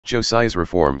Josiah's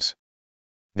reforms.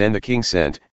 Then the king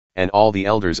sent, and all the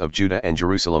elders of Judah and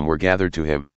Jerusalem were gathered to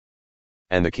him.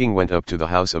 And the king went up to the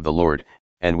house of the Lord,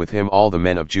 and with him all the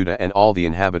men of Judah and all the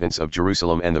inhabitants of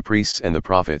Jerusalem and the priests and the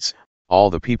prophets, all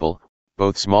the people,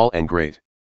 both small and great.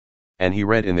 And he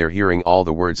read in their hearing all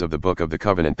the words of the book of the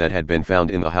covenant that had been found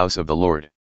in the house of the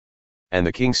Lord. And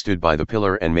the king stood by the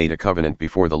pillar and made a covenant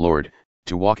before the Lord,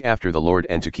 to walk after the Lord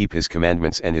and to keep his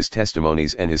commandments and his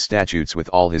testimonies and his statutes with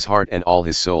all his heart and all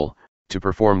his soul, to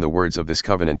perform the words of this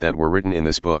covenant that were written in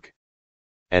this book.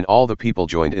 And all the people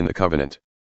joined in the covenant.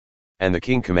 And the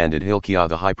king commanded Hilkiah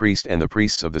the high priest and the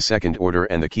priests of the second order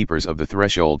and the keepers of the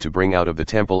threshold to bring out of the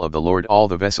temple of the Lord all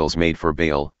the vessels made for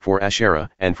Baal, for Asherah,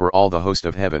 and for all the host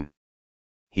of heaven.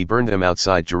 He burned them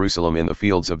outside Jerusalem in the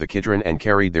fields of the Kidron and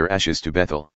carried their ashes to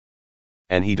Bethel.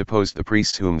 And he deposed the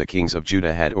priests whom the kings of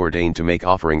Judah had ordained to make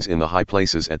offerings in the high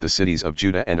places at the cities of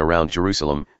Judah and around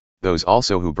Jerusalem, those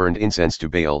also who burned incense to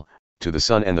Baal, to the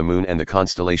sun and the moon and the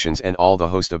constellations and all the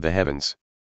host of the heavens.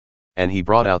 And he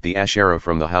brought out the Asherah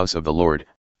from the house of the Lord,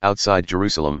 outside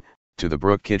Jerusalem, to the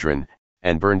brook Kidron,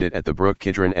 and burned it at the brook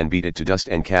Kidron and beat it to dust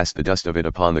and cast the dust of it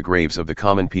upon the graves of the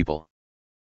common people.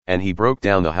 And he broke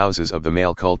down the houses of the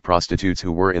male cult prostitutes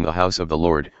who were in the house of the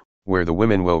Lord, where the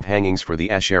women wove hangings for the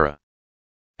Asherah.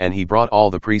 And he brought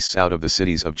all the priests out of the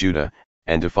cities of Judah,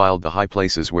 and defiled the high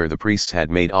places where the priests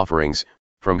had made offerings,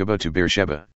 from Geba to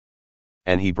Beersheba.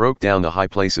 And he broke down the high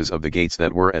places of the gates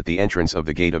that were at the entrance of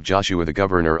the gate of Joshua the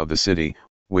governor of the city,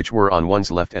 which were on one's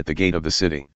left at the gate of the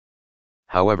city.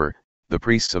 However, the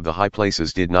priests of the high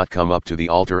places did not come up to the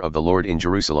altar of the Lord in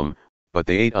Jerusalem, but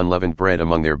they ate unleavened bread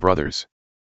among their brothers.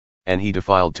 And he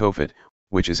defiled Tophet,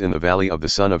 which is in the valley of the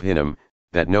son of Hinnom,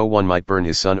 that no one might burn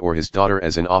his son or his daughter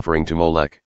as an offering to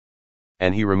Molech.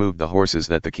 And he removed the horses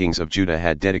that the kings of Judah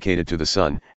had dedicated to the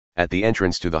sun, at the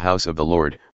entrance to the house of the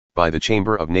Lord, by the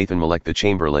chamber of Nathan-Melech the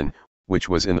chamberlain, which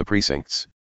was in the precincts.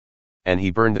 And he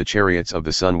burned the chariots of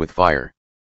the sun with fire.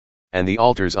 And the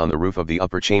altars on the roof of the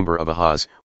upper chamber of Ahaz,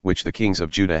 which the kings of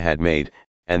Judah had made,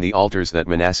 and the altars that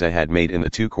Manasseh had made in the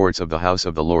two courts of the house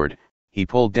of the Lord, he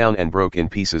pulled down and broke in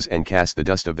pieces and cast the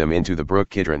dust of them into the brook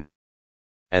Kidron.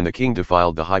 And the king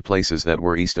defiled the high places that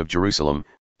were east of Jerusalem,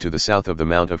 to the south of the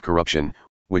Mount of Corruption,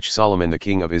 which Solomon the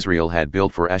king of Israel had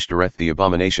built for Ashtoreth the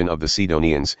abomination of the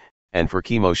Sidonians, and for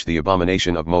Chemosh the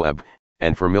abomination of Moab,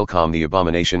 and for Milcom the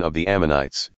abomination of the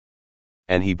Ammonites.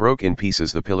 And he broke in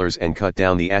pieces the pillars and cut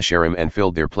down the Asherim and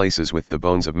filled their places with the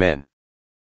bones of men.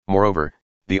 Moreover,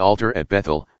 the altar at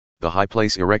Bethel, the high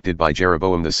place erected by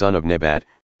Jeroboam the son of Nebat,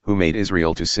 who made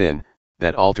Israel to sin,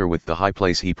 that altar with the high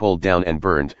place he pulled down and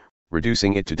burned,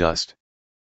 reducing it to dust.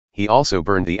 He also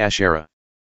burned the Asherah.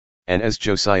 And as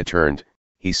Josiah turned,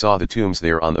 he saw the tombs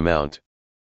there on the mount.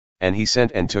 And he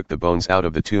sent and took the bones out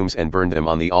of the tombs and burned them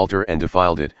on the altar and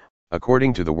defiled it,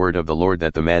 according to the word of the Lord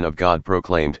that the man of God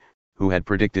proclaimed, who had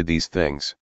predicted these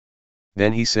things.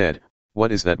 Then he said,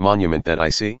 "What is that monument that I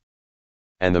see?"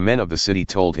 And the men of the city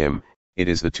told him, "It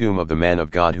is the tomb of the man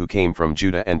of God who came from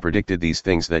Judah and predicted these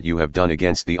things that you have done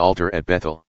against the altar at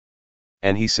Bethel."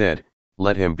 And he said,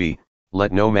 "Let him be,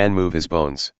 let no man move his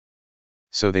bones."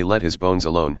 So they let his bones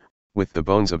alone, with the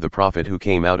bones of the prophet who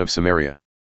came out of Samaria.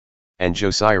 And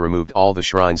Josiah removed all the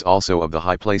shrines also of the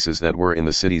high places that were in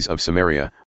the cities of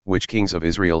Samaria, which kings of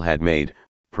Israel had made,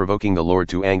 provoking the Lord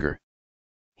to anger.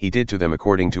 He did to them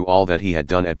according to all that he had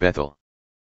done at Bethel.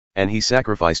 And he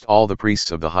sacrificed all the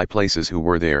priests of the high places who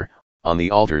were there, on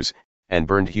the altars, and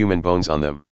burned human bones on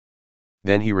them.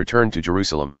 Then he returned to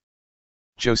Jerusalem.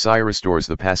 Josiah restores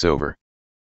the Passover.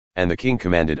 And the king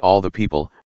commanded all the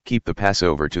people, "Keep the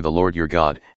Passover to the Lord your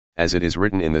God, as it is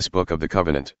written in this book of the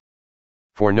covenant."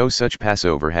 For no such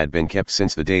Passover had been kept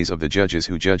since the days of the judges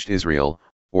who judged Israel,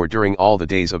 or during all the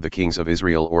days of the kings of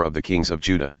Israel or of the kings of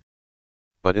Judah.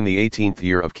 But in the 18th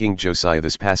year of King Josiah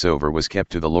this Passover was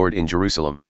kept to the Lord in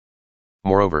Jerusalem.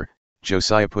 Moreover,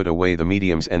 Josiah put away the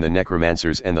mediums and the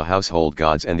necromancers and the household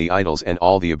gods and the idols and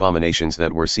all the abominations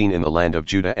that were seen in the land of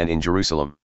Judah and in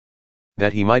Jerusalem,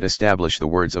 that he might establish the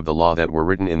words of the law that were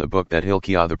written in the book that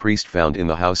Hilkiah the priest found in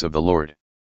the house of the Lord.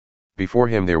 Before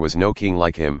him there was no king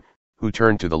like him, who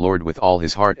turned to the Lord with all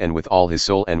his heart and with all his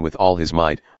soul and with all his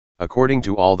might, according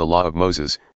to all the law of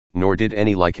Moses, nor did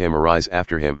any like him arise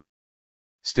after him.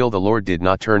 Still the Lord did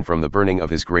not turn from the burning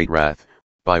of his great wrath,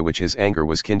 by which his anger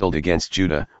was kindled against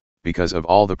Judah, because of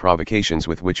all the provocations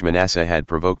with which Manasseh had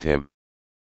provoked him.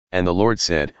 And the Lord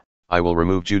said, "I will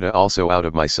remove Judah also out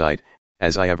of my sight,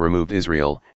 as I have removed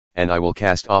Israel, and I will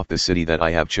cast off the city that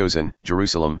I have chosen,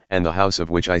 Jerusalem, and the house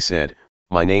of which I said,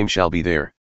 My name shall be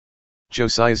there."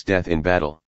 Josiah's death in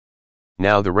battle.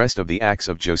 Now the rest of the acts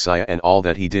of Josiah and all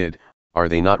that he did, are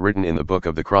they not written in the book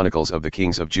of the Chronicles of the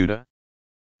kings of Judah?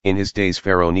 In his days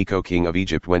Pharaoh Necho king of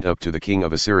Egypt went up to the king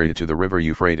of Assyria to the river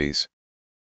Euphrates.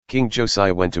 King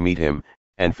Josiah went to meet him,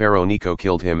 and Pharaoh Necho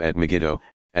killed him at Megiddo,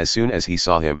 as soon as he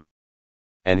saw him.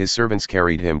 And his servants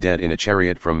carried him dead in a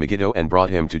chariot from Megiddo and brought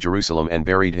him to Jerusalem and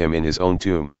buried him in his own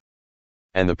tomb.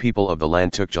 And the people of the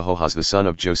land took Jehoahaz the son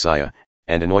of Josiah,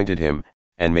 and anointed him,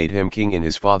 and made him king in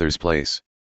his father's place.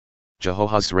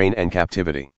 Jehoahaz's reign and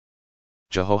captivity.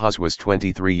 Jehoahaz was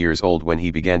 23 years old when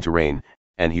he began to reign,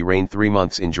 and he reigned 3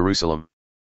 months in Jerusalem.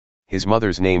 His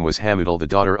mother's name was Hamutal the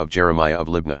daughter of Jeremiah of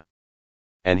Libnah.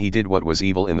 And he did what was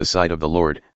evil in the sight of the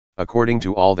Lord, according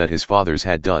to all that his fathers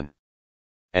had done.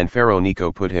 And Pharaoh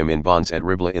Necho put him in bonds at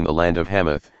Riblah in the land of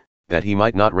Hamath, that he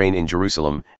might not reign in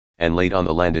Jerusalem, and laid on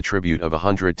the land a tribute of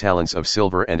 100 talents of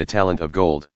silver and a talent of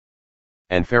gold.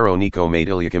 And Pharaoh Necho made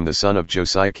Eliakim the son of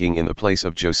Josiah king in the place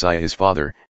of Josiah his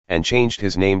father, and changed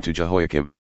his name to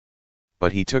Jehoiakim.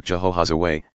 But he took Jehoahaz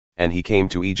away, and he came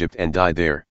to Egypt and died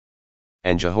there.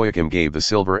 And Jehoiakim gave the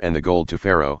silver and the gold to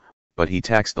Pharaoh, but he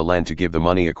taxed the land to give the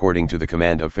money according to the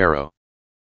command of Pharaoh.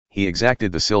 He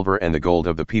exacted the silver and the gold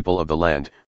of the people of the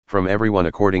land, from everyone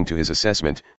according to his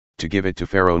assessment, to give it to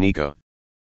Pharaoh Necho.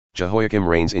 Jehoiakim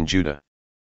reigns in Judah.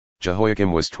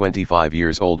 Jehoiakim was 25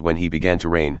 years old when he began to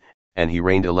reign, and he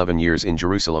reigned 11 years in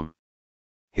Jerusalem.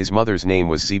 His mother's name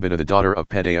was Zebidah the daughter of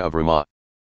Pedaiah of Ramah.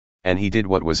 And he did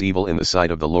what was evil in the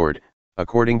sight of the Lord,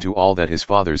 according to all that his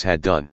fathers had done.